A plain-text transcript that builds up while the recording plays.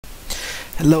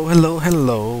Hello, hello,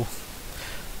 hello.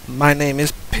 My name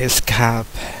is Pisscap,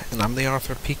 and I'm the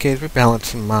author of PK's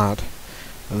Rebalancing Mod.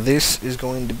 This is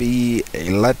going to be a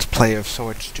Let's Play of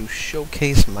sorts to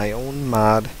showcase my own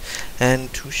mod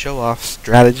and to show off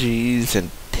strategies and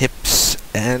tips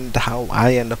and how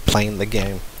I end up playing the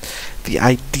game. The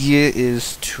idea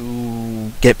is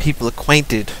to get people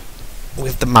acquainted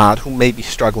with the mod who may be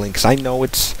struggling, because I know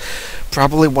it's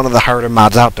probably one of the harder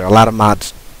mods out there. A lot of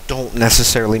mods don't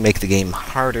necessarily make the game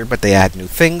harder, but they add new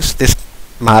things. This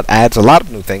mod adds a lot of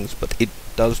new things, but it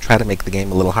does try to make the game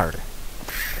a little harder.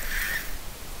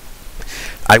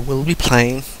 I will be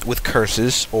playing with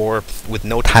curses or with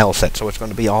no tile set, so it's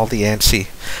going to be all the ANSI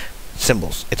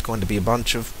symbols. It's going to be a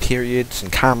bunch of periods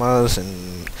and commas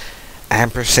and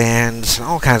ampersands and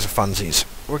all kinds of funsies.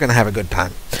 We're going to have a good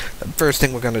time. The first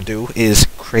thing we're going to do is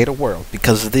create a world,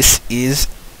 because this is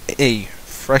a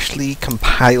freshly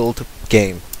compiled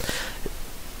game.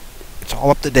 It's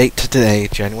all up to date to today,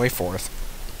 January 4th,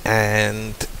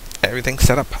 and everything's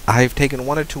set up. I've taken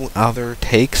one or two other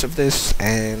takes of this,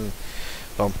 and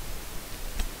well,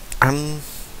 I'm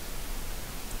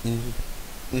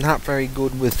not very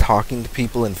good with talking to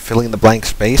people and filling the blank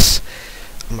space.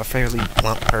 I'm a fairly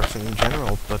blunt person in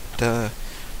general, but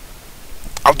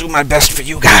I'll do my best for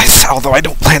you guys, although I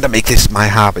don't plan to make this my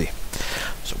hobby.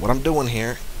 So what I'm doing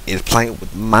here is playing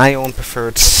with my own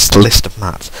preferred list of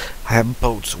mods. I have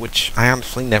boats, which I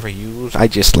honestly never use. I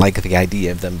just like the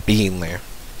idea of them being there.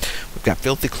 We've got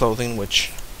filthy clothing,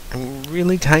 which I'm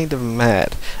really kind of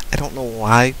mad. I don't know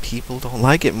why people don't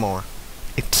like it more.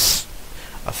 It's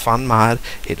a fun mod.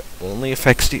 It only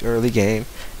affects the early game,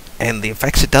 and the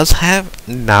effects it does have,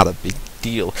 not a big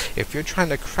deal. If you're trying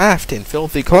to craft in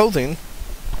filthy clothing,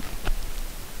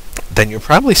 then you're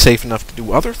probably safe enough to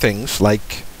do other things,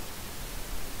 like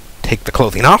take the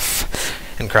clothing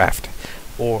off and craft,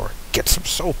 or get some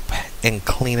soap and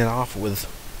clean it off with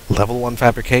level 1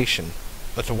 fabrication.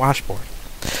 It's a washboard.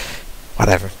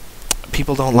 Whatever.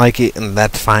 People don't like it, and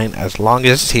that's fine. As long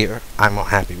as it's here, I'm all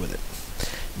happy with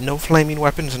it. No flaming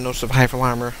weapons and no survival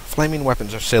armor. Flaming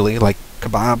weapons are silly, like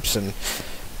kebabs and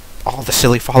all the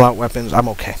silly Fallout weapons. I'm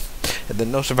okay. And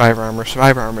then no survivor armor.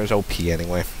 Survivor armor is OP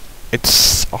anyway.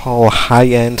 It's all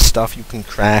high-end stuff you can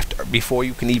craft before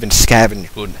you can even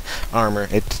scavenge good armor.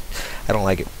 I don't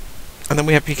like it. And then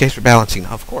we have PK's Rebalancing,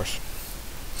 of course.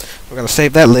 We're going to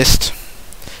save that list.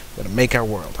 We're going to make our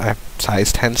world. I have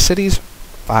size 10 cities,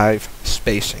 5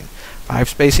 spacing. 5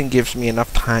 spacing gives me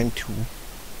enough time to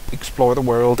explore the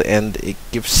world, and it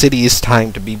gives cities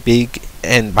time to be big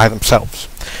and by themselves,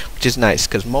 which is nice,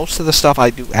 because most of the stuff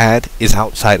I do add is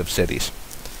outside of cities.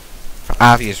 For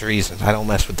obvious reasons, I don't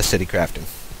mess with the city crafting.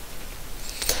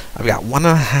 I've got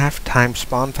 1.5 times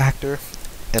spawn factor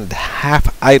and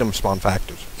half item spawn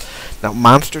factors. Now,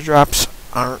 monster drops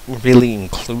aren't really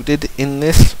included in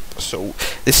this, so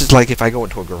this is like if I go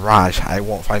into a garage, I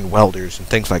won't find welders and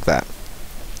things like that.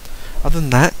 Other than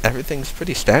that, everything's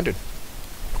pretty standard.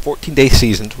 14-day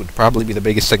seasons would probably be the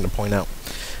biggest thing to point out.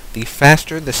 The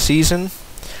faster the season,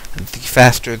 the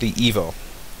faster the evo.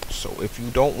 So if you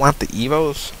don't want the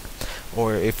evos,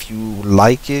 or if you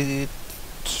like it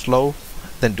slow,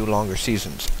 then do longer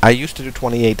seasons. I used to do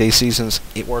 28-day seasons.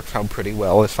 It works out pretty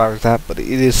well as far as that, but it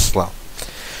is slow.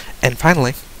 And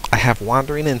finally, I have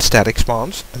wandering and static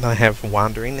spawns, and I have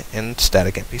wandering and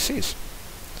static NPCs.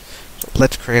 So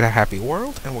let's create a happy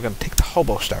world, and we're going to take the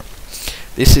Hobo start.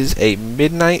 This is a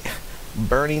midnight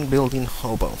burning building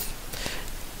hobo.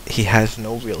 He has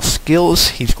no real skills.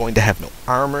 He's going to have no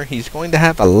armor. He's going to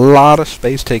have a lot of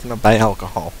space taken up by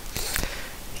alcohol.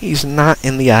 He's not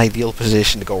in the ideal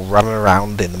position to go running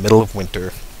around in the middle of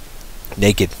winter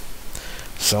naked.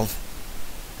 So,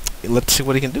 let's see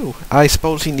what he can do. I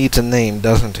suppose he needs a name,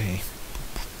 doesn't he?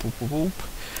 Boop, boop, boop.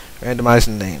 Randomize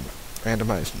name.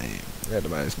 Randomize name.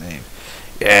 Randomize name.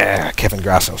 Yeah, Kevin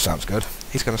Grasso sounds good.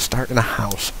 He's going to start in a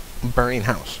house. A burning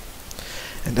house.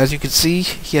 And as you can see,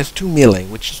 he has 2 melee,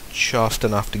 which is just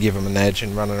enough to give him an edge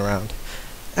in running around.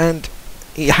 And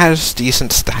he has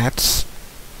decent stats.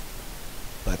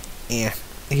 But, yeah,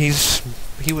 he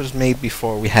was made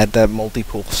before we had that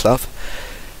multi-pool stuff,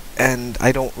 and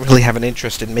I don't really have an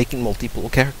interest in making multi-pool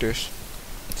characters,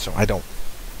 so I don't.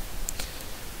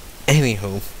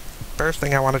 Anywho, first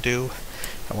thing I want to do,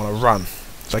 I want to run.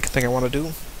 Second thing I want to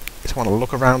do is I want to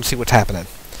look around and see what's happening.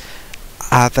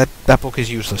 That book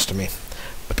is useless to me,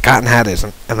 but the cotton hat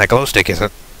isn't, and that glow stick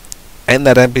isn't, and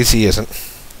that NPC isn't.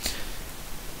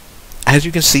 As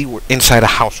you can see, we're inside a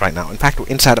house right now. In fact, we're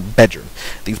inside a bedroom.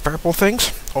 These purple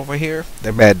things over here,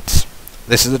 they're beds.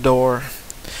 This is the door.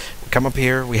 We come up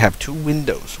here, we have 2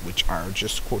 windows, which are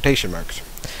just quotation marks.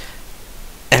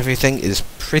 everything is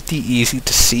pretty easy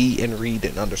to see and read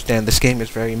and understand. This game is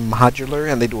very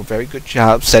modular, and they do a very good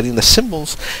job setting the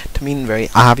symbols to mean very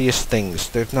obvious things.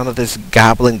 There's none of this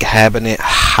goblin cabinet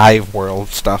hive world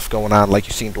stuff going on like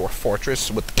you see in Dwarf Fortress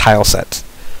with the tile sets.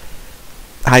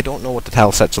 I don't know what the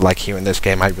tile sets are like here in this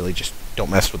game. I really just don't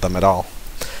mess with them at all.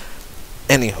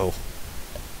 Anywho,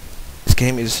 this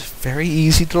game is very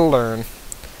easy to learn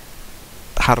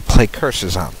how to play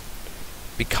curses on,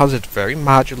 because it's very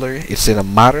modular, it's in a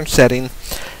modern setting,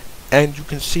 and you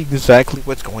can see exactly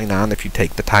what's going on if you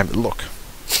take the time to look.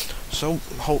 So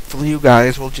hopefully you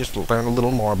guys will just learn a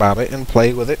little more about it and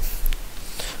play with it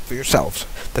for yourselves.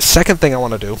 The second thing I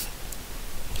want to do,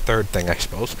 third thing I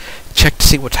suppose, check to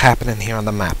see what's happening here on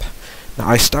the map. Now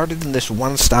I started in this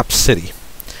one-stop city.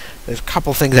 There's a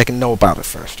couple things I can know about it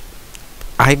first.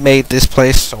 I made this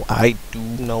place, so I do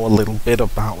know a little bit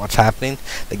about what's happening.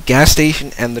 The gas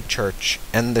station and the church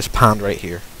and this pond right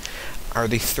here are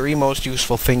the three most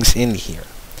useful things in here.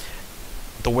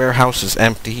 The warehouse is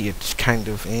empty, it's kind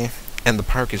of and the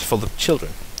park is full of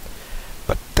children.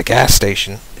 But the gas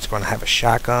station is going to have a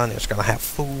shotgun, it's going to have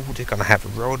food, it's going to have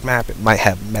a road map, it might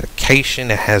have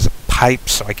medication, it has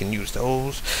pipes so I can use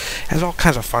those. It has all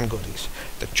kinds of fun goodies.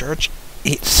 The church,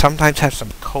 it sometimes has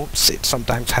some coats, it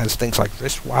sometimes has things like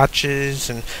wristwatches,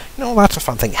 and lots of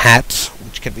fun things. Hats,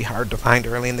 which can be hard to find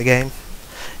early in the game.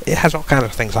 It has all kinds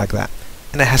of things like that.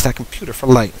 And it has that computer for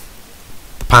light.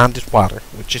 The pond is water,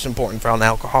 which is important for an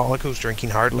alcoholic who's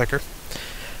drinking hard liquor.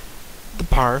 The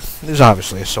bar is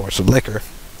obviously a source of liquor,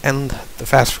 and the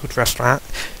fast food restaurant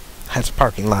has a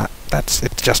parking lot. That's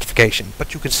its justification.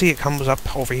 But you can see it comes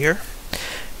up over here,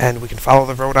 and we can follow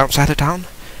the road outside of town.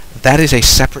 That is a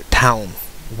separate town,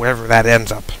 wherever that ends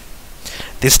up.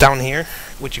 This down here,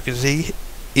 which you can see,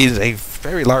 is a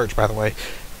very large, by the way,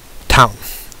 town.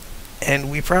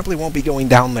 And we probably won't be going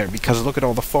down there because look at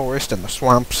all the forest and the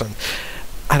swamps, and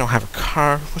I don't have a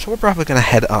car, so we're probably going to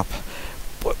head up.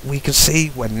 But we can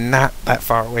see we're not that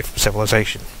far away from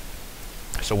civilization.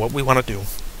 So what we want to do,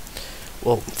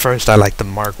 well, first I like to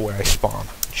mark where I spawn,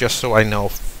 just so I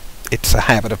know it's a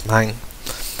habit of mine.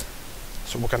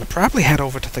 So we're going to probably head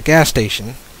over to the gas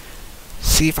station,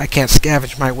 see if I can't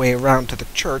scavenge my way around to the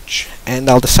church, and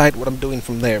I'll decide what I'm doing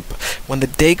from there. But when the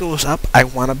day goes up, I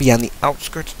want to be on the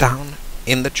outskirts down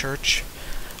in the church,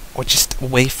 or just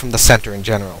away from the center in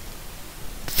general.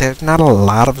 There's not a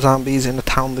lot of zombies in a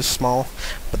town this small,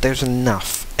 but there's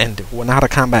enough, and we're not a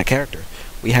combat character.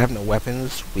 We have no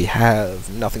weapons, we have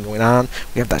nothing going on,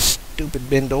 we have that stupid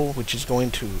bindle, which is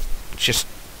going to just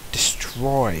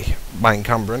destroy my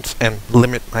encumbrance and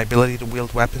limit my ability to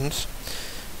wield weapons.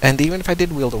 And even if I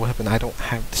did wield a weapon, I don't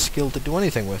have the skill to do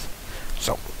anything with.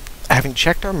 So, having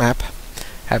checked our map,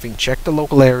 having checked the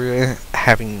local area,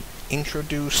 having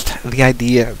introduced the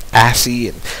idea of ASCII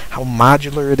and how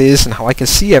modular it is and how I can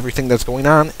see everything that's going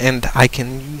on, and I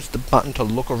can use the button to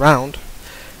look around.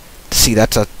 See,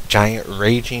 that's a giant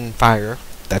raging fire.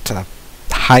 That's a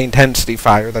high intensity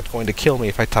fire that's going to kill me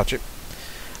if I touch it.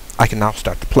 I can now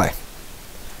start to play.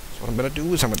 So what I'm going to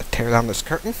do is I'm going to tear down this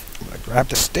curtain, I'm going to grab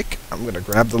the stick, I'm going to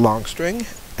grab the long string,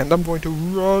 and I'm going to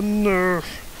run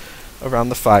around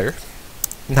the fire.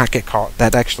 Not get caught.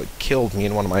 That actually killed me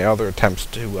in one of my other attempts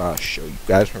to show you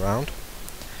guys around.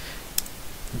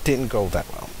 Didn't go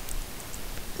that well.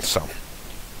 So,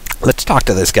 let's talk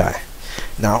to this guy.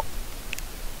 Now,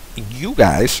 you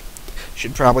guys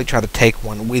should probably try to take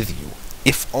one with you,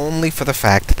 if only for the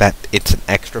fact that it's an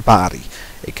extra body.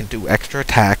 It can do extra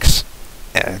attacks,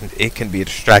 and it can be a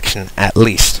distraction at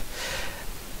least.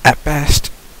 At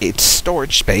best, it's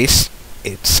storage space,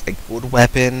 it's a good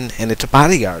weapon, and it's a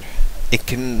bodyguard. It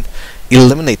can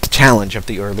eliminate the challenge of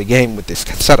the early game with this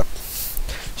setup.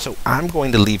 So I'm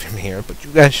going to leave him here, but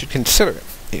you guys should consider it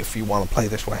if you want to play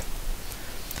this way.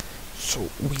 So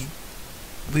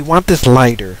we want this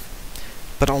lighter,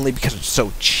 but only because it's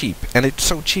so cheap, and it's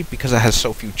so cheap because it has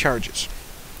so few charges.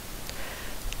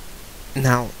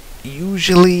 Now,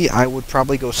 usually I would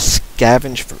probably go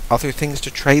scavenge for other things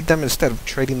to trade them instead of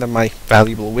trading them my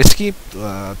valuable whiskey,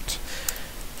 but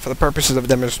for the purposes of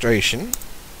demonstration,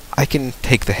 I can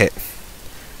take the hit.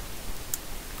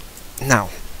 Now,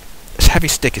 this heavy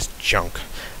stick is junk.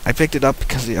 I picked it up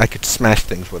because I could smash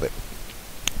things with it.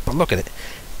 But look at it.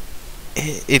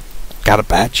 It got a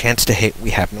bad chance to hit.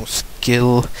 We have no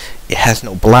skill. It has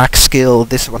no block skill.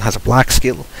 This one has a block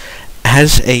skill.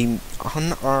 As a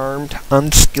unarmed,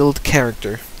 unskilled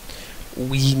character,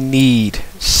 we need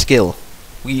skill.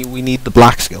 We need the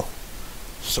block skill.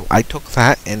 So I took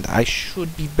that, and I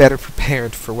should be better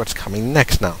prepared for what's coming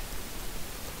next now.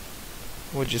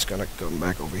 We're just gonna go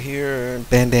back over here.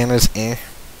 Bandanas,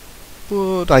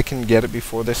 but I can get it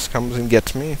before this comes and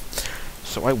gets me,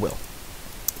 so I will.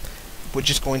 We're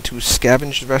just going to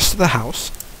scavenge the rest of the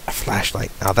house. A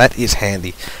flashlight. Now that is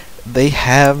handy. They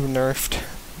have nerfed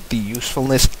the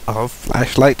usefulness of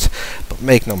flashlights, but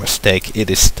make no mistake, it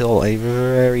is still a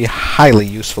very highly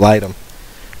useful item.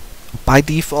 By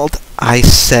default, I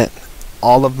set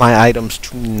all of my items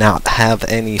to not have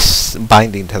any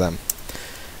binding to them.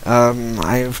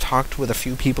 I've talked with a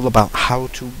few people about how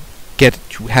to get it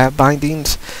to have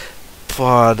bindings,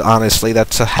 but honestly,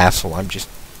 that's a hassle. I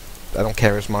don't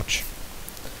care as much.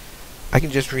 I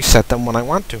can just reset them when I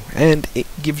want to, and it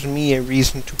gives me a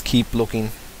reason to keep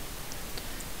looking.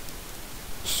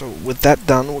 So with that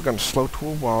done, we're going to slow to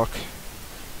a walk,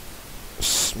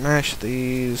 smash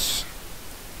these.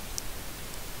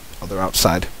 Oh, they're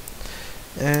outside.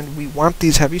 And we want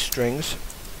these heavy strings,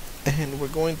 and we're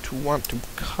going to want to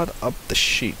cut up the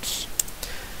sheets.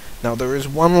 Now there is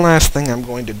one last thing I'm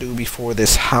going to do before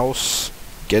this house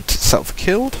gets itself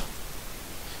killed.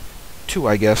 Two,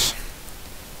 I guess.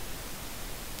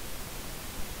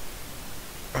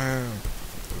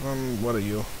 What are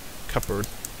you? Cupboard.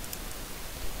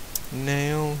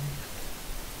 Nail.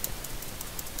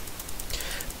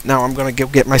 Now I'm gonna go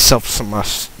get myself some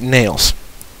nails,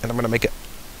 and I'm gonna make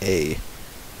a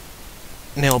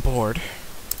nail board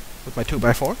with my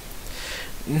 2x4.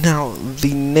 Now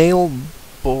the nail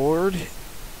board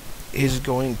is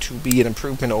going to be an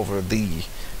improvement over the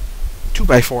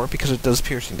 2x4 because it does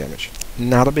piercing damage.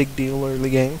 Not a big deal early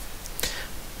game,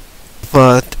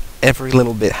 but every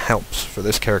little bit helps for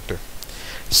this character.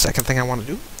 Second thing I want to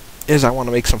do is I want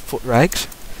to make some foot rags,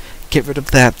 get rid of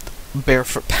that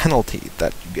barefoot penalty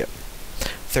that you get.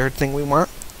 Third thing we want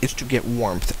is to get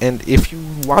warmth, and if you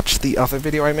watch the other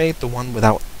video I made, the one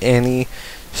without any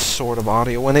sort of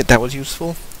audio in it, that was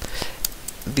useful.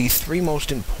 The three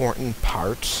most important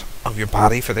parts of your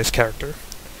body for this character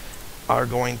are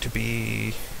going to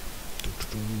be...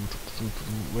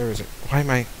 Where is it? Why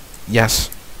am I... Yes.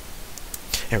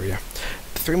 There we go.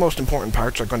 The three most important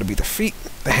parts are going to be the feet,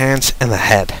 the hands, and the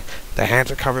head. The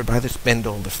hands are covered by this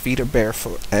bindle, the feet are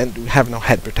barefoot, and have no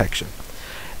head protection.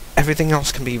 Everything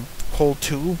else can be cold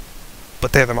too,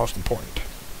 but they're the most important.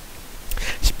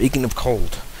 Speaking of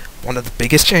cold, one of the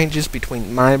biggest changes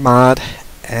between my mod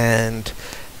and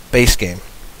base game.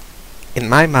 In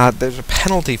my mod, there's a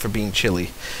penalty for being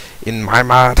chilly. In my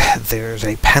mod, there's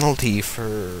a penalty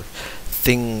for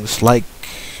things like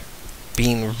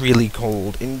being really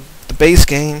cold. In the base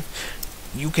game,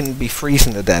 you can be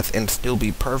freezing to death and still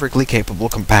be perfectly capable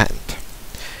combatant.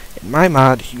 In my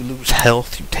mod, you lose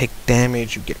health, you take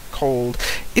damage, you get cold.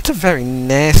 It's a very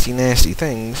nasty, nasty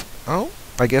thing. Oh,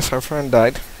 I guess our friend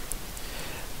died.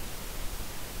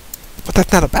 But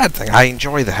that's not a bad thing. I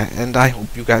enjoy that, and I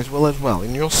hope you guys will as well.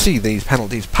 And you'll see these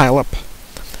penalties pile up.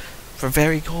 For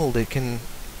very cold, it can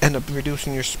end up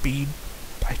reducing your speed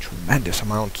by tremendous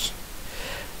amounts.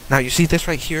 Now, you see this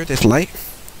right here, this light?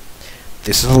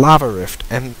 This is a lava rift,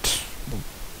 and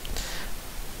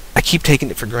I keep taking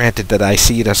it for granted that I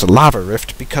see it as a lava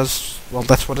rift because, well,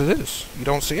 that's what it is. You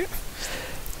don't see it?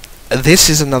 This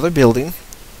is another building,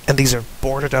 and these are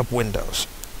boarded up windows.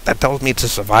 That tells me it's a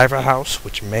survivor house,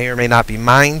 which may or may not be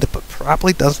mined, but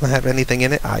probably doesn't have anything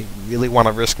in it. I really want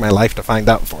to risk my life to find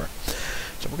out for it.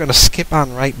 So we're going to skip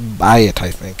on right by it,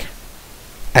 I think.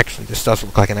 Actually, this does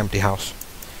look like an empty house.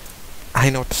 I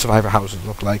know what the survivor houses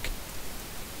look like.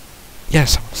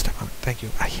 Yes, I want to step on it. Thank you.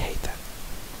 I hate that.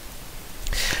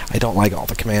 I don't like all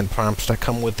the command prompts that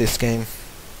come with this game.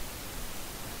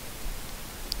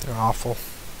 They're awful.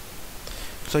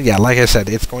 So yeah, like I said,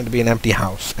 it's going to be an empty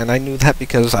house. And I knew that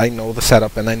because I know the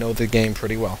setup and I know the game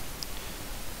pretty well.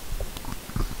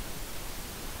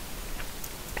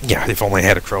 Yeah, if only I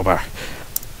had a crowbar.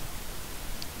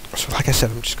 So like I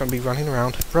said, I'm just going to be running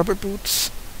around. Rubber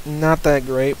boots, not that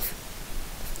great.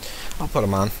 I'll put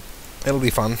them on. It'll be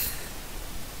fun.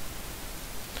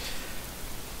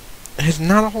 There's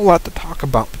not a whole lot to talk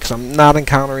about because I'm not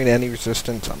encountering any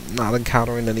resistance. I'm not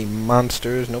encountering any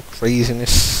monsters, no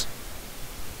craziness.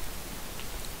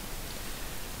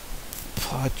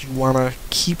 But you want to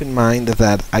keep in mind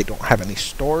that I don't have any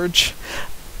storage.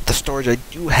 The storage I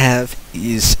do have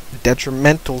is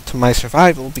detrimental to my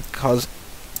survival because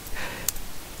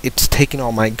it's taking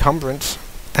all my encumbrance,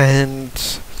 and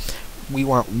we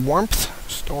want warmth,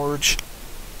 storage,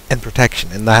 and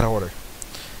protection in that order.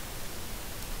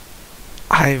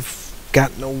 I've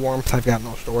got no warmth, I've got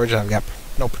no storage, I've got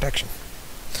no protection.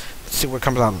 Let's see what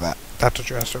comes out of that. That's a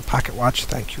dresser, pocket watch,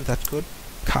 thank you, that's good.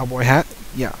 Cowboy hat,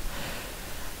 yeah.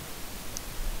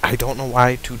 I don't know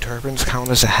why 2 turbans count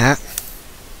as a hat,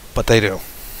 but they do.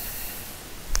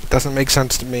 It doesn't make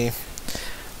sense to me.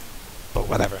 But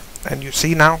whatever. And you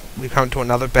see now, we've come to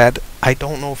another bed. I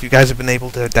don't know if you guys have been able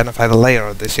to identify the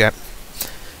layout of this yet.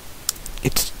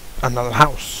 It's another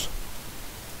house.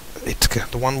 It's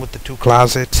the one with the 2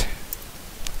 closets.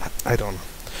 I don't know.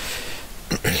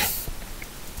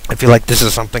 I feel like this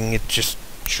is something it just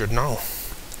should know.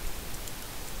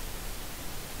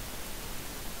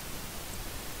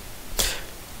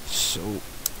 So,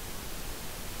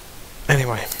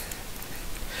 anyway.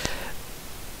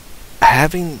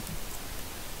 Having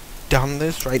done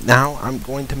this right now, I'm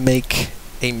going to make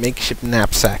a makeshift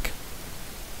knapsack.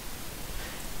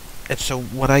 And so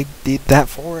what I did that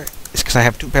for is because I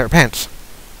have 2 pair of pants.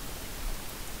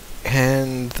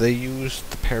 And they use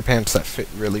the pair of pants that fit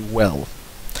really well.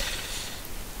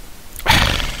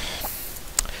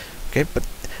 Okay, but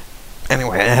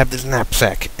anyway, I have this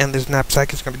knapsack. And this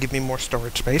knapsack is going to give me more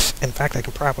storage space. In fact, I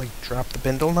can probably drop the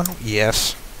bindle now.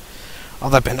 Yes. Oh,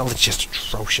 that bindle is just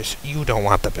atrocious. You don't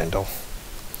want the bindle.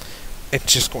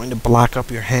 It's just going to block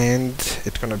up your hand.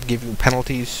 It's going to give you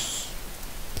penalties.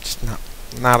 It's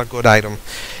not a good item.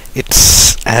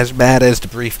 It's as bad as the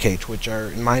briefcase, which are,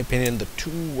 in my opinion, the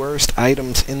 2 worst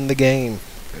items in the game.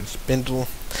 It's bindle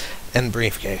and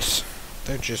briefcase.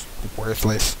 They're just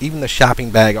worthless. Even the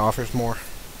shopping bag offers more.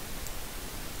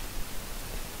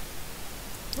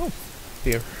 Oh,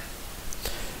 beer.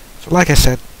 So like I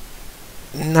said,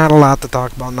 not a lot to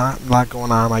talk about, not a lot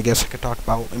going on. I guess I could talk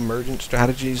about emergent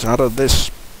strategies out of this,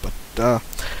 but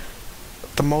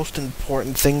the most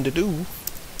important thing to do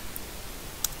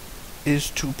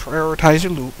is to prioritize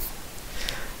your loot,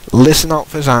 listen out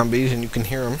for zombies, and you can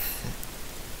hear them.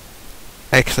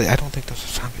 Actually, I don't think those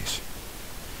are zombies.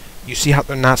 You see how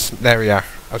they're not, there we are.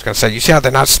 I was going to say, you see how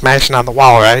they're not smashing on the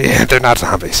wall, right? Yeah, they're not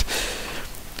zombies.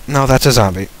 No, that's a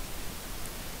zombie.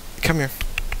 Come here.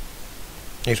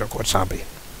 He's a good zombie.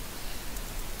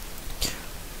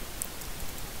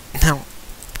 Now,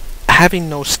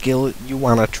 having no skill, you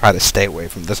want to try to stay away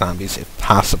from the zombies if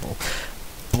possible.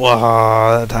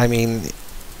 But, I mean,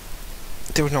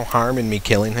 there was no harm in me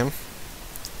killing him.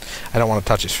 I don't want to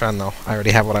touch his friend, though. I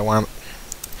already have what I want.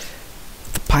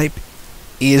 The pipe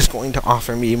is going to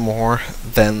offer me more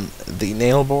than the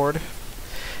nail board.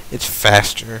 It's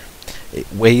faster.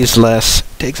 It weighs less.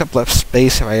 Takes up less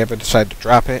space if I ever decide to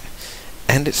drop it.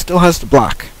 And it still has the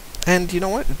block. And you know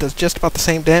what? It does just about the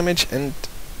same damage, and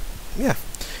yeah,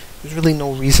 there's really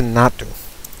no reason not to.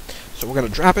 So we're going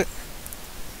to drop it,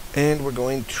 and we're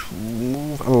going to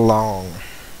move along,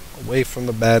 away from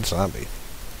the bad zombie.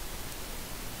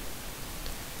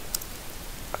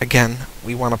 Again,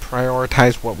 we want to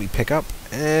prioritize what we pick up,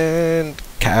 and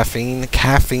caffeine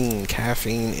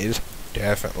is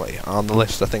definitely on the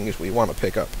list of things we want to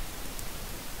pick up.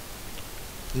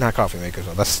 Not coffee makers,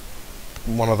 though. That's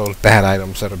one of those bad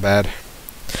items that are bad.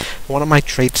 One of my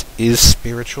traits is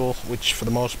spiritual, which for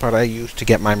the most part I use to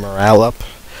get my morale up.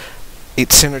 It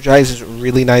synergizes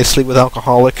really nicely with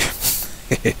alcoholic,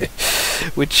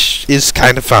 which is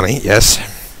kind of funny, yes.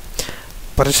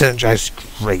 But it synergizes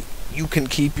great. You can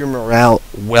keep your morale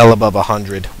well above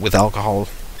 100 with alcohol.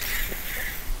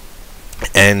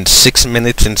 And 6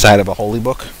 minutes inside of a holy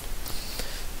book.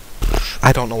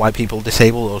 I don't know why people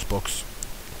disable those books.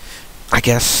 I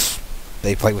guess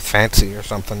they play with fancy or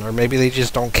something, or maybe they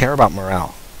just don't care about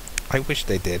morale. I wish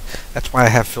they did. That's why I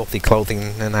have filthy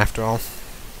clothing, and after all.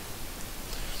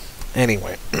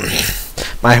 Anyway,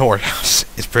 my horse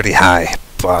is pretty high,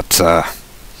 but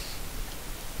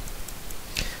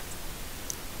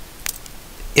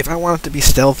if I wanted to be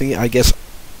stealthy, I guess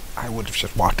I would have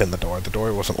just walked in the door. The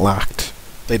door wasn't locked.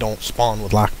 They don't spawn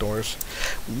with locked doors.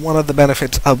 One of the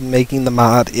benefits of making the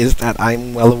mod is that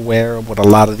I'm well aware of what a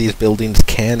lot of these buildings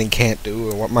can and can't do,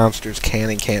 or what monsters can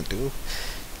and can't do.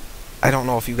 I don't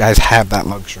know if you guys have that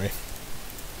luxury.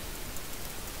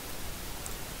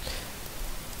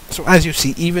 So as you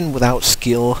see, even without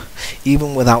skill,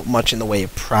 even without much in the way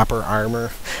of proper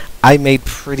armor, I made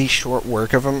pretty short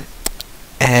work of them.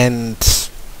 And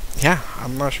yeah,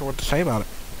 I'm not sure what to say about it.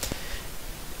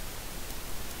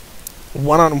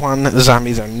 One-on-one, the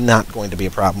zombies are not going to be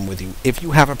a problem with you. If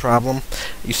you have a problem,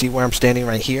 you see where I'm standing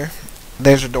right here?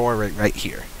 There's a door right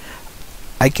here.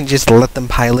 I can just let them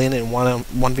pile in and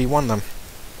 1v1 them.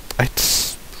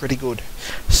 It's pretty good.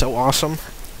 So awesome.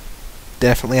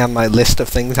 Definitely on my list of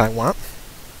things I want.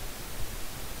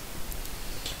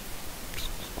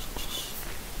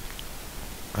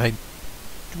 I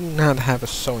do not have a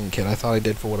sewing kit. I thought I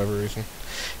did for whatever reason.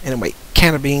 Anyway,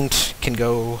 can of beans can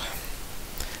go.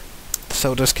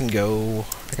 Sodas can go.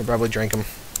 I can probably drink them.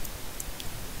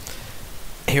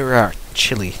 Here are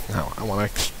chili. Now, I want to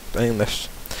explain this.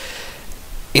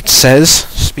 It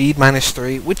says speed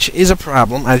 -3, which is a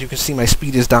problem. As you can see, my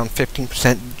speed is down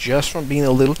 15% just from being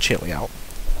a little chilly out,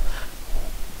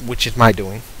 which is my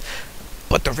doing.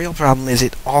 But the real problem is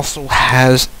it also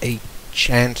has a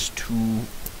chance to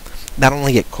not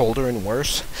only get colder and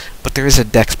worse, but there is a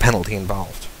dex penalty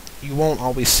involved. You won't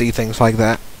always see things like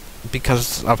that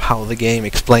because of how the game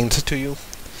explains it to you,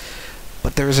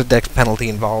 but there is a dex penalty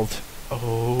involved.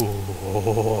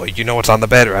 Oh, you know what's on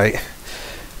the bed, right?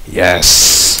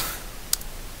 Yes.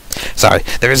 Sorry,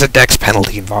 there is a dex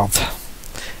penalty involved.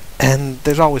 And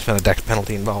there's always been a dex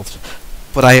penalty involved,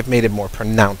 but I have made it more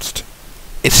pronounced,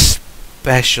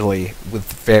 especially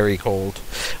with very cold.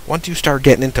 Once you start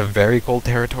getting into very cold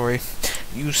territory,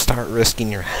 you start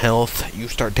risking your health, you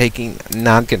start taking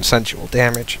non-consensual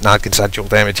damage,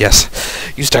 yes.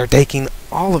 You start taking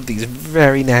all of these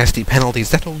very nasty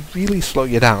penalties that'll really slow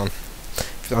you down.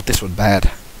 If you thought this was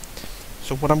bad.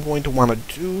 So what I'm going to want to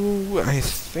do, I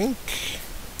think,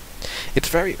 it's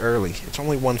very early. It's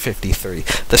only 1:53.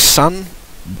 The sun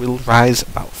will rise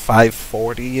about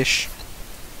 5:40-ish.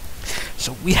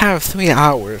 So we have 3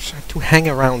 hours to hang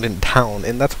around in town,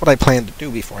 and that's what I plan to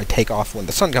do before I take off when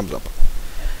the sun comes up.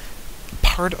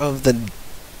 Part of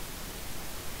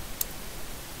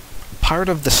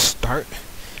the start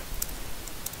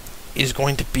is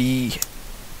going to be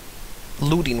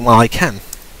looting while I can.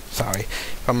 Sorry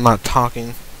if I'm not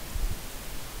talking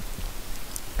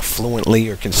fluently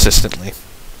or consistently.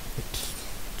 It's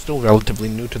still relatively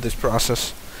new to this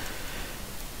process.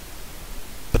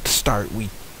 But to start, we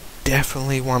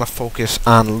definitely want to focus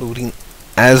on looting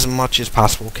as much as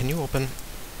possible. Can you open?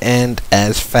 And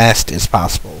as fast as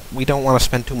possible. We don't want to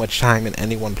spend too much time in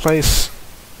any one place.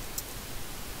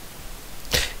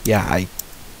 Yeah, I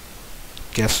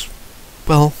guess,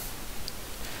 well,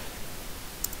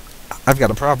 I've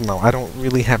got a problem now. I don't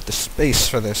really have the space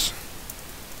for this.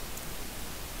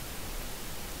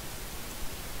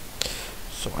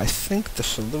 So I think the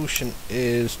solution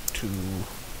is to,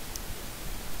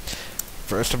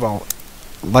 first of all,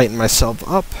 lighten myself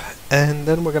up, and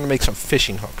then we're going to make some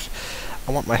fishing hooks.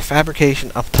 I want my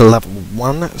fabrication up to level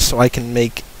 1 so I can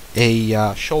make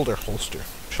a shoulder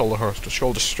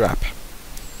strap.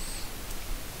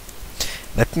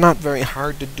 That's not very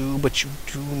hard to do, but you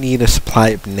do need a supply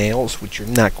of nails, which you're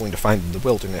not going to find in the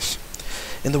wilderness.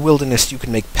 In the wilderness, you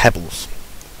can make pebbles,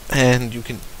 and you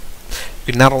can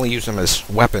not only use them as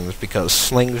weapons, because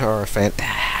slings are a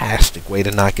fantastic way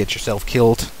to not get yourself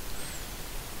killed,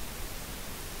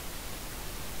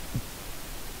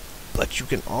 but you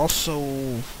can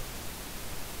also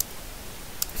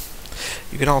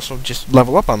just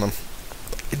level up on them.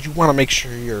 You want to make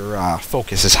sure your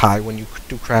focus is high when you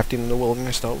do crafting in the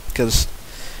wilderness, though, because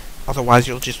otherwise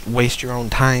you'll just waste your own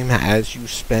time as you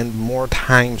spend more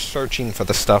time searching for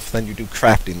the stuff than you do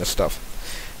crafting the stuff.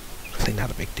 Really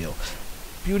not a big deal.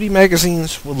 Beauty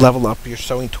magazines will level up your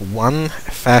sewing to 1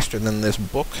 faster than this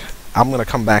book. I'm going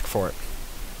to come back for it.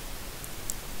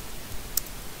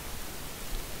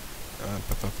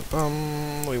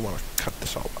 We want to cut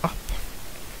this all up.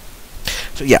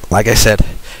 So yeah, like I said,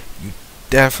 you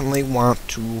definitely want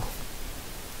to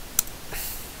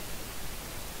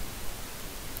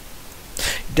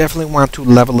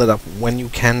level it up when you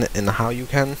can and how you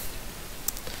can.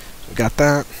 So we got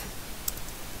that.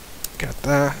 We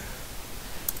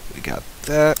got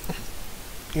that.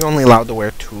 You're only allowed to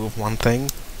wear 2 of one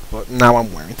thing, but now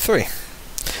I'm wearing 3.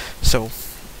 So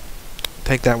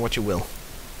take that what you will.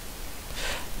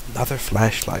 Another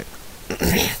flashlight.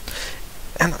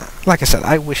 And like I said,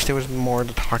 I wish there was more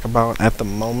to talk about at the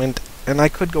moment, and I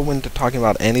could go into talking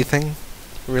about anything,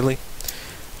 really.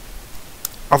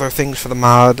 Other things for the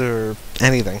mod, or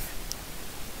anything.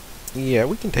 Yeah,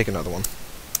 we can take another one.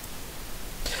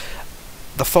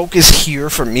 The focus here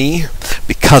for me,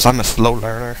 because I'm a slow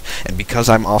learner, and because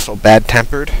I'm also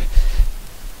bad-tempered,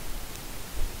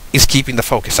 is keeping the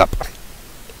focus up.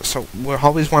 So we're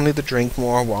always wanting to drink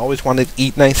more, we're always wanting to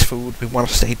eat nice food, we want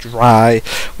to stay dry,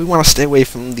 we want to stay away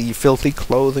from the filthy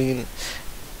clothing,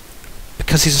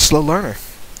 because he's a slow learner.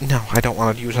 No, I don't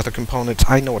want to use other components,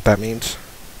 I know what that means.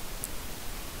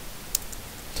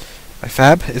 My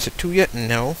fab, is it 2 yet?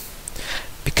 No,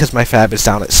 because my fab is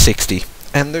down at 60,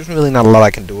 and there's really not a lot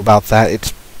I can do about that.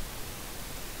 It's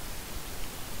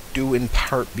due in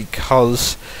part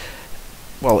because,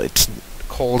 well, it's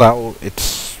cold out,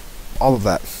 it's all of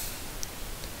that.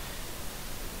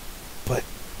 But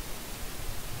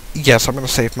yes, I'm going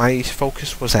to say if my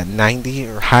focus was at 90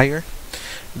 or higher,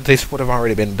 this would have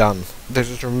already been done.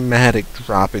 There's a dramatic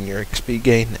drop in your XP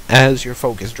gain as your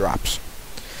focus drops.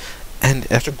 And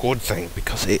that's a good thing,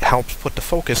 because it helps put the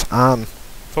focus on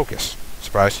focus.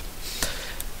 Surprise.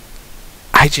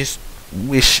 I just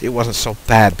wish it wasn't so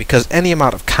bad, because any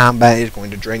amount of combat is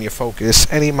going to drain your focus.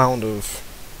 Any amount of,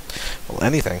 well,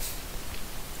 anything.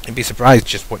 You'd be surprised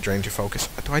just what drains your focus.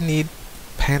 Do I need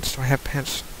pants? Do I have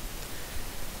pants?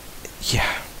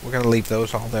 Yeah, we're gonna leave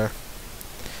those all there.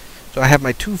 So I have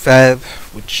my 2 fab,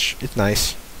 which is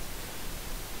nice.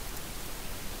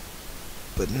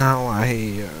 But now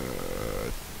I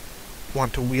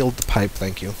want to wield the pipe,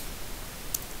 thank you.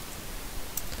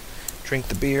 Drink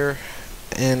the beer,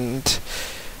 and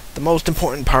the most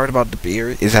important part about the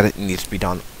beer is that it needs to be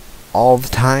done all the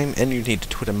time, and you need to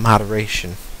do it in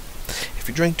moderation. If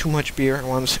you drink too much beer at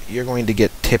once, you're going to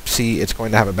get tipsy, it's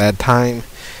going to have a bad time.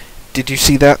 Did you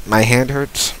see that? My hand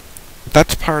hurts.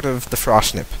 That's part of the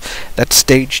frost nip. That's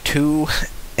stage 2,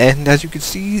 and as you can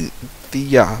see,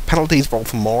 the penalty is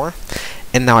both more,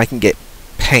 and now I can get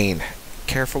pain.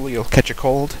 Careful, you'll catch a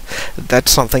cold.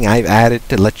 That's something I've added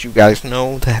to let you guys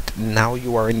know that now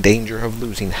you are in danger of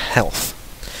losing health.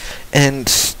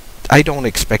 And I don't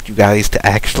expect you guys to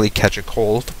actually catch a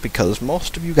cold, because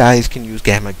most of you guys can use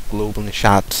gamma globulin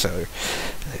shots or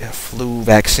flu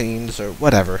vaccines or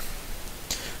whatever.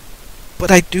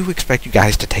 But I do expect you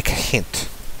guys to take a hint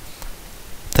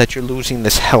that you're losing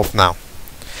this health now.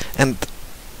 And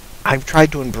I've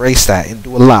tried to embrace that and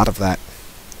do a lot of that.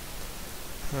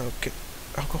 Okay.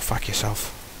 Oh, go fuck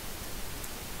yourself.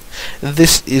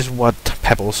 This is what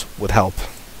pebbles would help.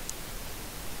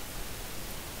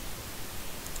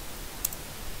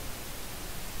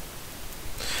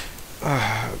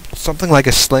 Something like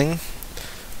a sling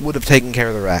would have taken care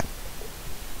of the rat.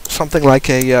 Something like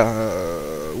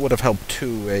a would have helped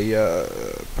too. A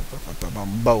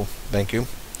bow, thank you.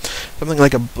 Something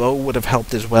like a bow would have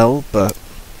helped as well, but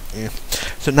yeah.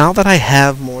 So now that I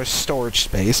have more storage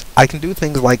space, I can do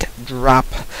things like drop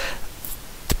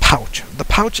the pouch. The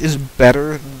pouch is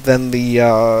better than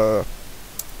the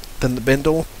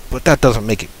bindle, but that doesn't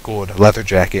make it good. A leather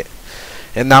jacket.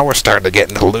 And now we're starting to get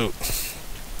into loot.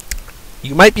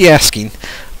 You might be asking,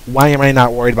 why am I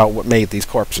not worried about what made these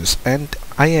corpses? And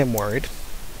I am worried.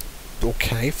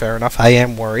 Okay, fair enough, I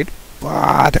am worried.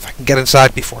 But if I can get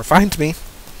inside before it finds me,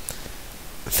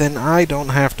 then I don't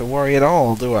have to worry at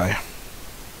all, do I?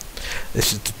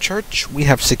 This is the church. We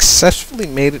have successfully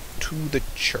made it to the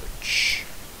church.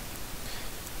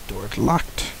 Door's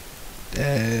locked.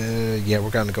 Yeah,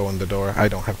 we're gonna go in the door. I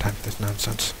don't have time for this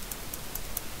nonsense.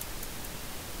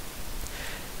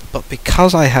 But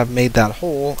because I have made that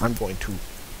hole, I'm going to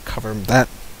cover that.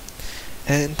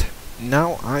 And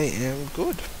now I am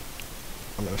good.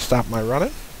 I'm going to stop my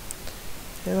running.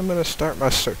 And I'm going to start my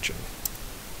searching.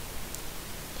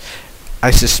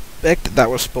 I suspect that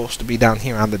was supposed to be down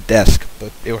here on the desk,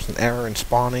 but it was an error in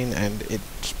spawning, and it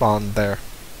spawned there.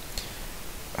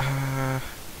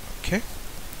 Okay.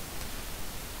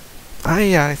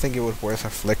 I think it was worth a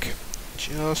flick.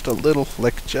 Just a little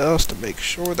flick, just to make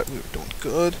sure that we were doing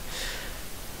good.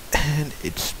 And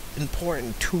it's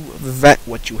important to vet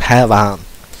what you have on.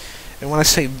 And when I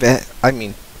say vet, I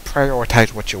mean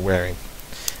prioritize what you're wearing.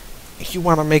 You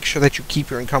want to make sure that you keep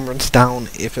your encumbrance down,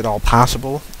 if at all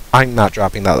possible. I'm not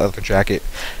dropping that leather jacket.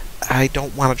 I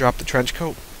don't want to drop the trench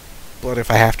coat, but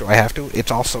if I have to, I have to.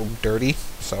 It's also dirty,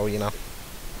 so, you know.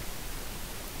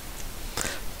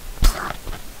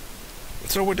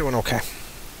 So we're doing okay.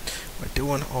 We're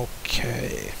doing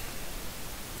okay.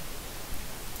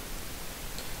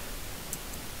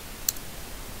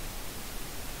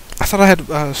 I thought I had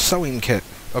a sewing kit,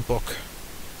 a book.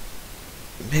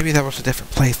 Maybe that was a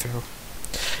different playthrough.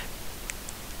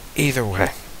 Either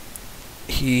way.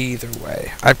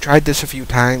 I've tried this a few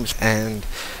times, and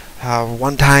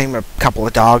one time a couple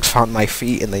of dogs found my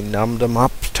feet and they numbed them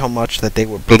up so much that they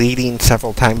were bleeding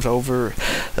several times over.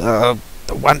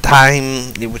 One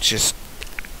time it was just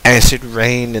acid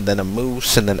rain, and then a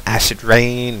moose, and then acid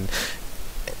rain,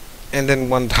 and then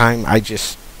one time I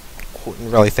just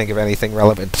couldn't really think of anything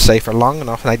relevant to say for long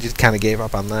enough, and I just kind of gave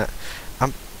up on that.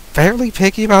 I'm fairly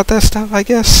picky about that stuff, I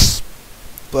guess,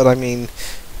 but I mean,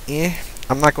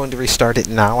 I'm not going to restart it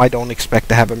now. I don't expect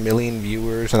to have 1 million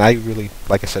viewers, and I really,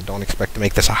 like I said, don't expect to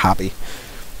make this a hobby.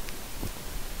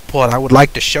 But I would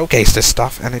like to showcase this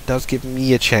stuff, and it does give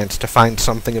me a chance to find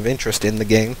something of interest in the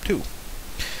game, too.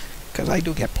 Because I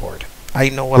do get bored. I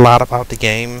know a lot about the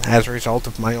game as a result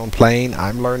of my own playing.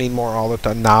 I'm learning more all the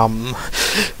time.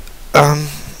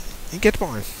 It gets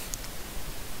boring.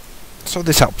 So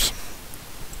this helps.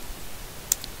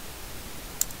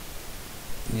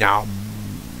 Yum.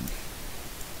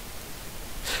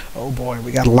 Oh boy,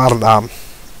 we got a lot of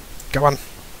Go on.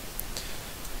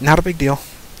 Not a big deal.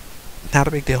 Not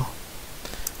a big deal.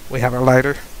 We have our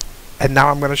lighter. And now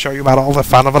I'm going to show you about all the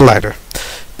fun of a lighter.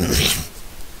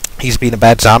 He's been a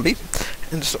bad zombie.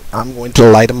 And so I'm going to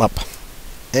light him up.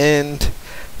 And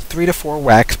 3 to 4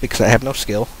 whacks because I have no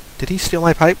skill. Did he steal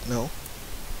my pipe? No.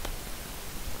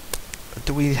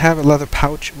 Do we have a leather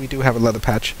pouch? We do have a leather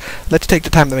pouch. Let's take the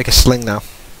time to make a sling now.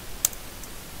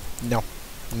 No.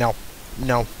 No.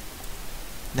 No.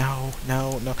 No.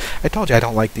 No. No. I told you I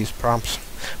don't like these prompts.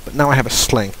 But now I have a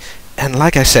sling. And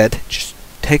like I said, just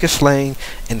take a sling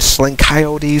and sling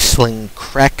coyotes, sling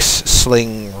cracks,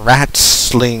 sling rats,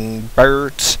 sling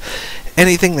birds.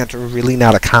 Anything that's really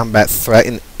not a combat threat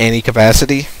in any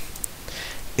capacity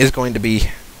is going to be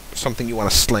something you want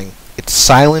to sling. It's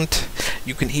silent.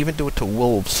 You can even do it to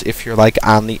wolves if you're like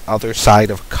on the other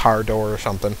side of a car door or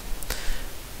something.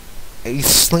 These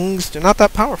slings, they're not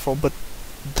that powerful, but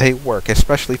they work,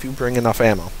 especially if you bring enough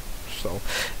ammo. So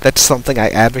that's something I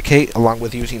advocate along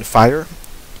with using fire.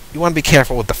 You want to be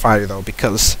careful with the fire though,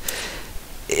 because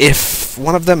if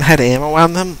one of them had ammo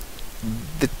on them,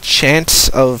 the chance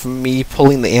of me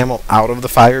pulling the ammo out of the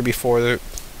fire before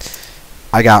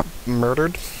I got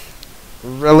murdered,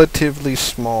 relatively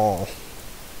small.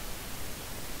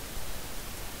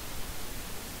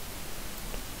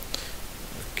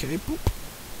 Okay, boop,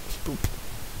 boop.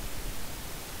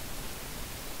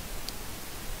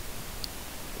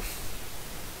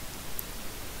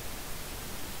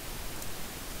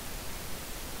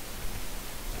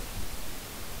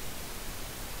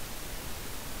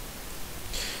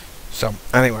 So,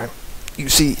 anyway, you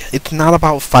see, it's not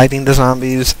about fighting the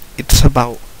zombies, it's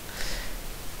about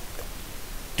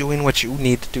doing what you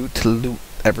need to do to loot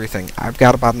everything. I've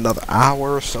got about another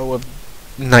hour or so of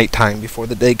nighttime before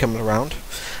the day comes around.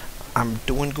 I'm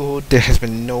doing good, there has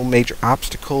been no major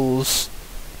obstacles,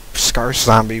 scarce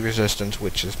zombie resistance,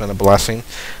 which has been a blessing.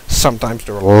 Sometimes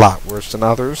they're a lot worse than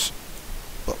others.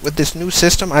 But with this new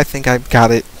system, I think I've got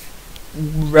it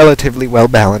relatively well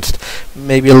balanced,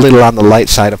 maybe a little on the light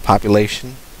side of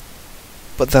population,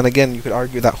 but then again you could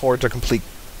argue that hordes are complete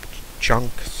junk,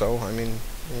 so I mean,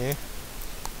 yeah.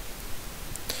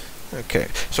 Okay,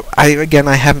 so I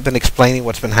haven't been explaining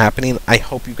what's been happening. I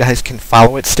hope you guys can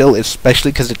follow it still,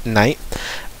 especially because it's night.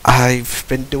 I've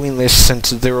been doing this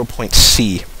since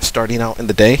 0.C, starting out in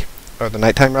the day, or the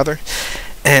nighttime rather,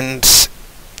 and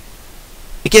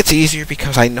it gets easier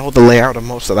because I know the layout of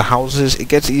most of the houses. It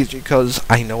gets easier because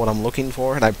I know what I'm looking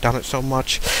for, and I've done it so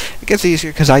much. It gets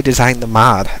easier because I designed the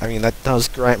mod. I mean, that does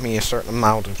grant me a certain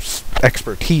amount of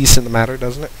expertise in the matter,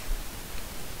 doesn't it?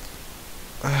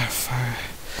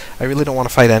 I really don't want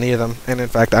to fight any of them, and in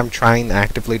fact, I'm trying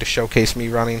actively to showcase me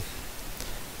running.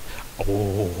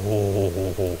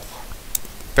 Oh,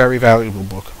 very valuable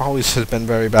book. Always has been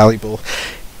very valuable.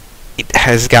 It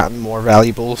has gotten more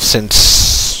valuable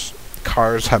since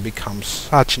cars have become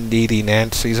such needy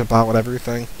Nancy's about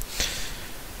everything.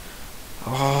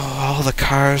 Oh, all the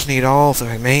cars need all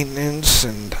the maintenance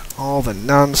and all the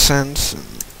nonsense.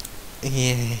 And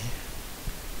yeah.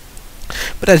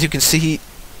 But as you can see,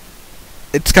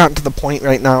 it's gotten to the point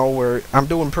right now where I'm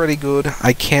doing pretty good.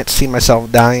 I can't see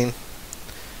myself dying.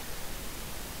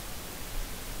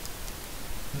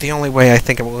 The only way I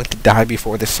think I'm going to die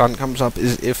before the sun comes up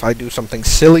is if I do something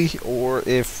silly or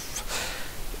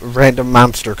if a random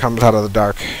monster comes out of the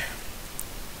dark.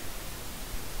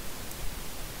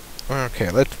 Okay,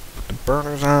 let's put the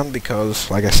burners on because,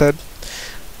 like I said,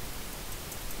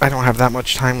 I don't have that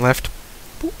much time left.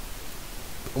 Boop.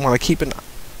 I want to keep an...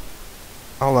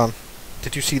 Hold on.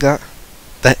 Did you see that?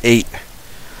 That 8.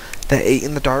 That 8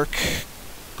 in the dark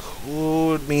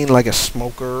could mean like a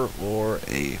smoker or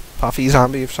a puffy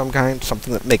zombie of some kind,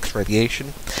 something that makes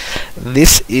radiation.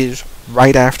 This is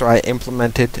right after I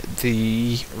implemented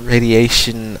the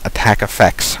radiation attack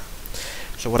effects.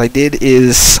 So what I did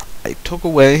is I took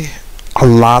away a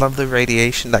lot of the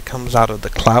radiation that comes out of the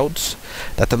clouds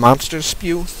that the monsters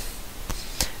spew,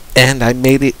 and I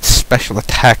made it special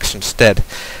attacks instead.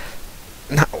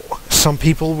 Now, some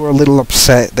people were a little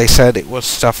upset. They said it was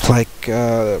stuff like,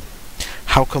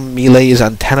 how come melee is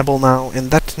untenable now?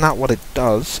 And that's not what it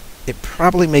does. It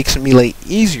probably makes melee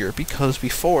easier because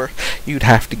before you'd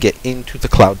have to get into the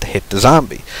cloud to hit the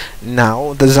zombie.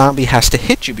 Now the zombie has to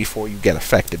hit you before you get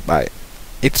affected by it.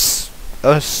 It's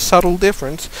a subtle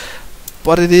difference,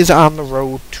 but it is on the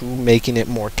road to making it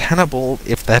more tenable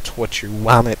if that's what you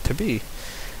want it to be.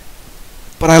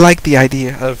 But I like the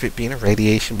idea of it being a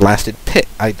radiation blasted pit.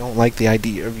 I don't like the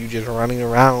idea of you just running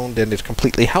around and it's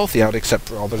completely healthy out except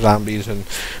for all the zombies and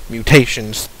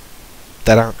mutations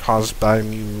that aren't caused by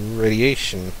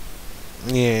radiation.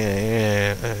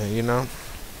 Yeah, you know?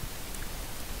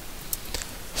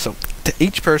 So, to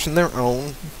each person their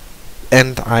own,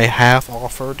 and I have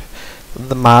offered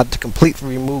the mod to completely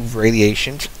remove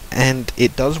radiation, and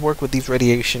it does work with these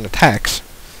radiation attacks.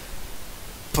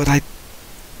 but I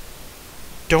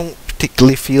don't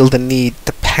particularly feel the need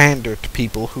to pander to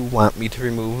people who want me to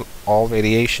remove all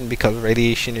radiation because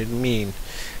radiation is mean.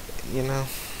 You know?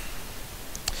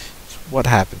 It's what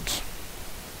happens.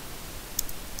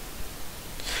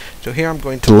 So here I'm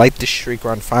going to light this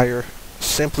shrieker on fire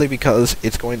simply because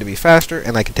it's going to be faster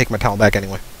and I can take my towel back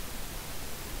anyway.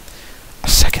 A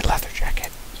second leather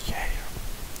jacket. Yeah.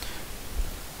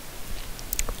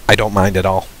 I don't mind at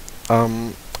all.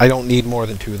 I don't need more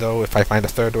than 2 though. If I find a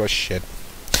third or shit.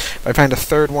 If I find a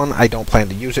third one, I don't plan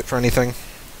to use it for anything.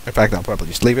 In fact, I'll probably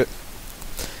just leave it.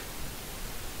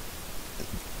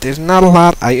 There's not a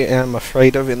lot I am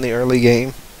afraid of in the early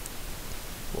game.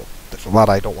 Well, there's a lot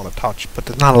I don't want to touch, but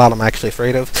there's not a lot I'm actually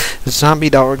afraid of. Zombie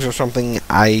dogs are something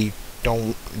I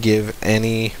don't give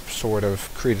any sort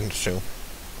of credence to.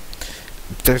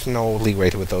 There's no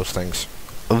leeway with those things.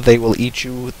 They will eat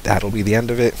you, that'll be the end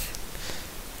of it.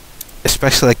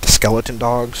 Especially like the skeleton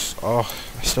dogs. Oh,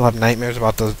 I still have nightmares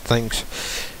about those things.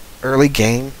 Early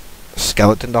game,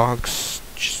 skeleton dogs,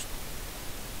 just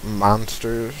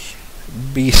monsters,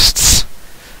 beasts.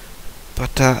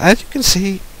 But as you can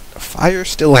see, fire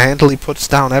still handily puts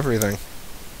down everything.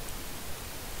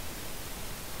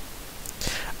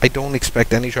 I don't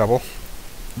expect any trouble.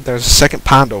 There's a second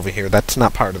pond over here. That's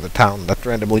not part of the town. That's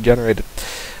randomly generated.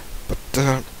 But,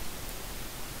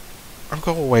 I'll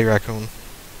go away, raccoon.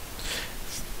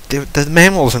 The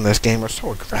mammals in this game are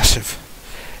so aggressive.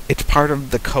 It's part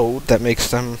of the code that makes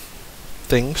them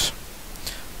things.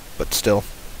 But still.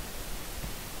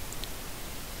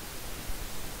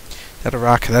 Is that a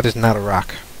rock? That is not a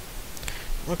rock.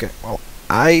 Okay, well,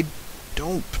 I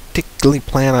don't particularly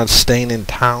plan on staying in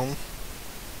town.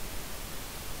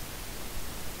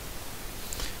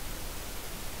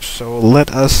 So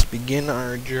let us begin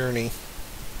our journey.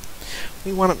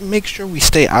 We want to make sure we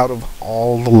stay out of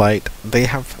all the light. They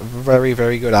have very,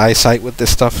 very good eyesight with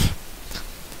this stuff.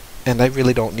 And I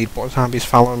really don't need more zombies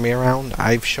following me around.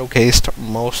 I've showcased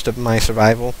most of my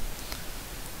survival.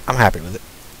 I'm happy with it.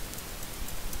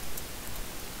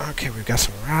 Okay, we've got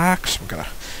some rocks. We're going to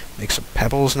make some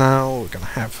pebbles now. We're going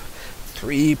to have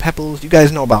 3 pebbles. You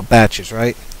guys know about batches,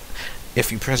 right?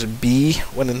 If you press B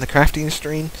when in the crafting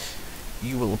screen,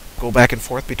 you will go back and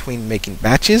forth between making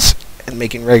batches and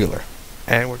making regular.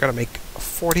 And we're going to make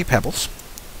 40 pebbles.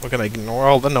 We're going to ignore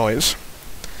all the noise.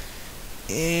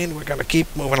 And we're going to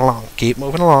keep moving along. Keep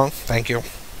moving along. Thank you.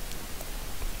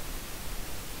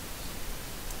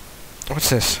 What's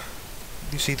this?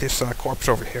 You see this corpse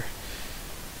over here?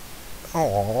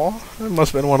 Oh, it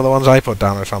must have been one of the ones I put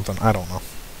down or something. I don't know.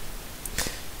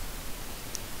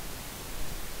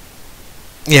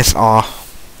 Yes, aw.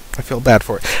 I feel bad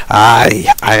for it.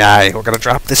 Aye. We're going to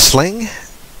drop this sling.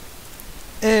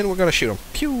 And we're going to shoot him.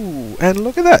 Pew! And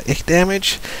look at that. 8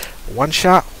 damage. 1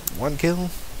 shot. 1 kill.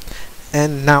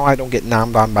 And now I don't get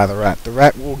nommed on by the rat. The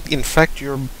rat will infect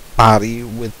your body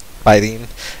with biting.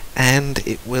 And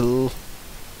it will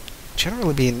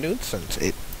generally be a nuisance.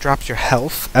 It drops your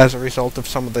health as a result of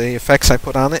some of the effects I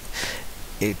put on it.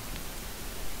 It...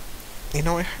 You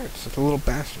know, it hurts. It's a little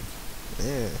bastard.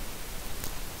 Yeah.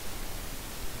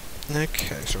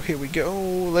 Okay, so here we go.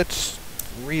 Let's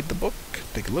read the book.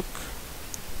 Take a look.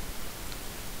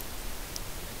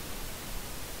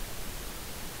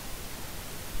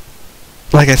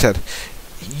 Like I said,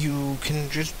 you can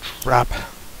just drop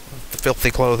the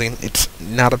filthy clothing. It's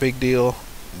not a big deal.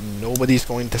 Nobody's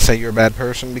going to say you're a bad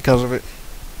person because of it.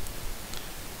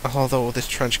 Although this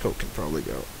trench coat can probably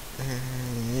go.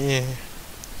 Yeah.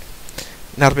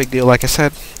 Not a big deal, like I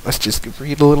said. Let's just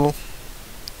read a little.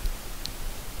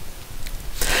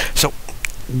 So,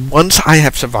 once I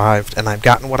have survived and I've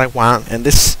gotten what I want, and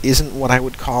this isn't what I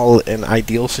would call an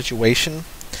ideal situation,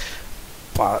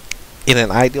 but in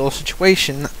an ideal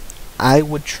situation, I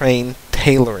would train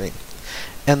tailoring.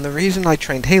 And the reason I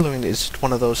train tailoring is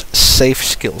one of those safe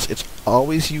skills. It's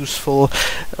always useful.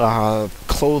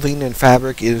 Clothing and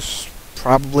fabric is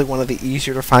probably one of the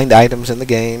easier to find items in the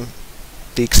game.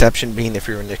 The exception being if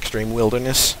you're in the extreme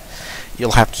wilderness.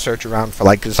 You'll have to search around for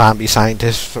like zombie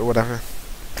scientists or whatever.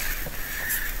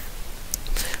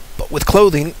 But with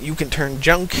clothing, you can turn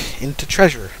junk into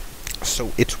treasure.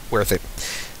 So it's worth it.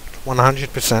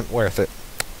 100% worth it.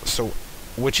 So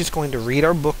we're just going to read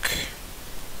our book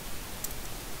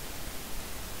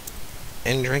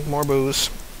and drink more booze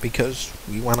because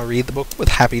we want to read the book with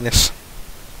happiness.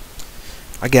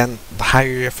 Again, the higher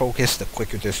your focus, the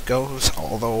quicker this goes,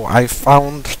 although I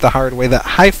found the hard way that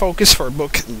high focus for a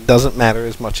book doesn't matter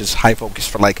as much as high focus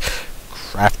for like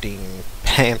crafting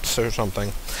pants or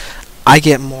something. I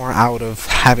get more out of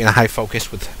having a high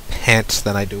focus with pants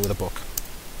than I do with a book.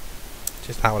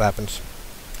 Just how it happens.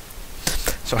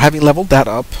 So having leveled that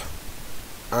up,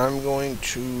 I'm going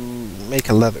to make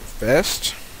a leather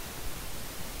vest.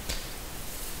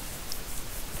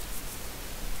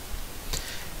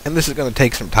 And this is going to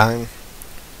take some time,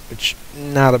 which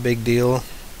not a big deal.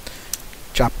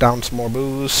 Chop down some more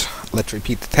booze. Let's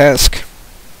repeat the task.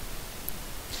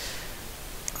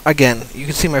 Again, you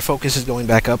can see my focus is going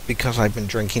back up because I've been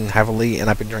drinking heavily, and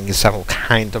I've been drinking several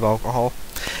kinds of alcohol.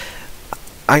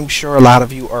 I'm sure a lot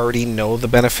of you already know the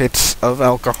benefits of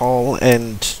alcohol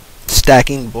and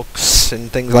stacking books and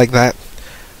things like that.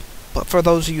 But for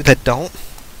those of you that don't,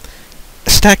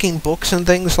 stacking books and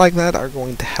things like that are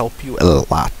going to help you a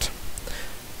lot.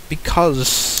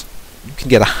 Because you can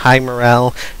get a high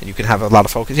morale, and you can have a lot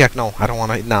of focus. Yeah, no, I don't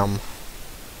want to numb.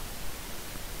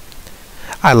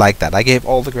 I like that. I gave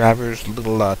all the grabbers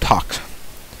little talks.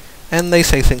 And they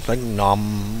say things like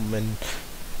nom, and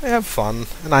they have fun.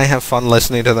 And I have fun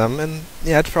listening to them. And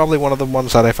yeah, it's probably one of the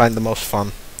ones that I find the most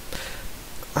fun.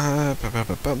 We're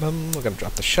going to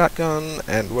drop the shotgun.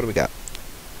 And what do we got?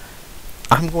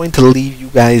 I'm going to leave you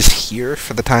guys here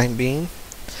for the time being.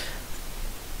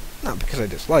 Not because I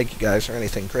dislike you guys or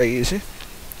anything crazy.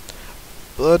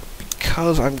 But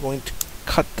because I'm going to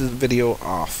cut the video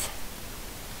off.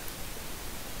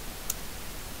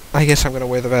 I guess I'm going to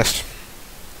wear the vest.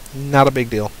 Not a big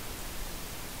deal.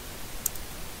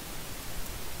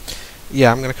 Yeah,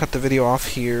 I'm going to cut the video off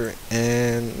here,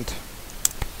 and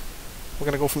we're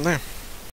going to go from there.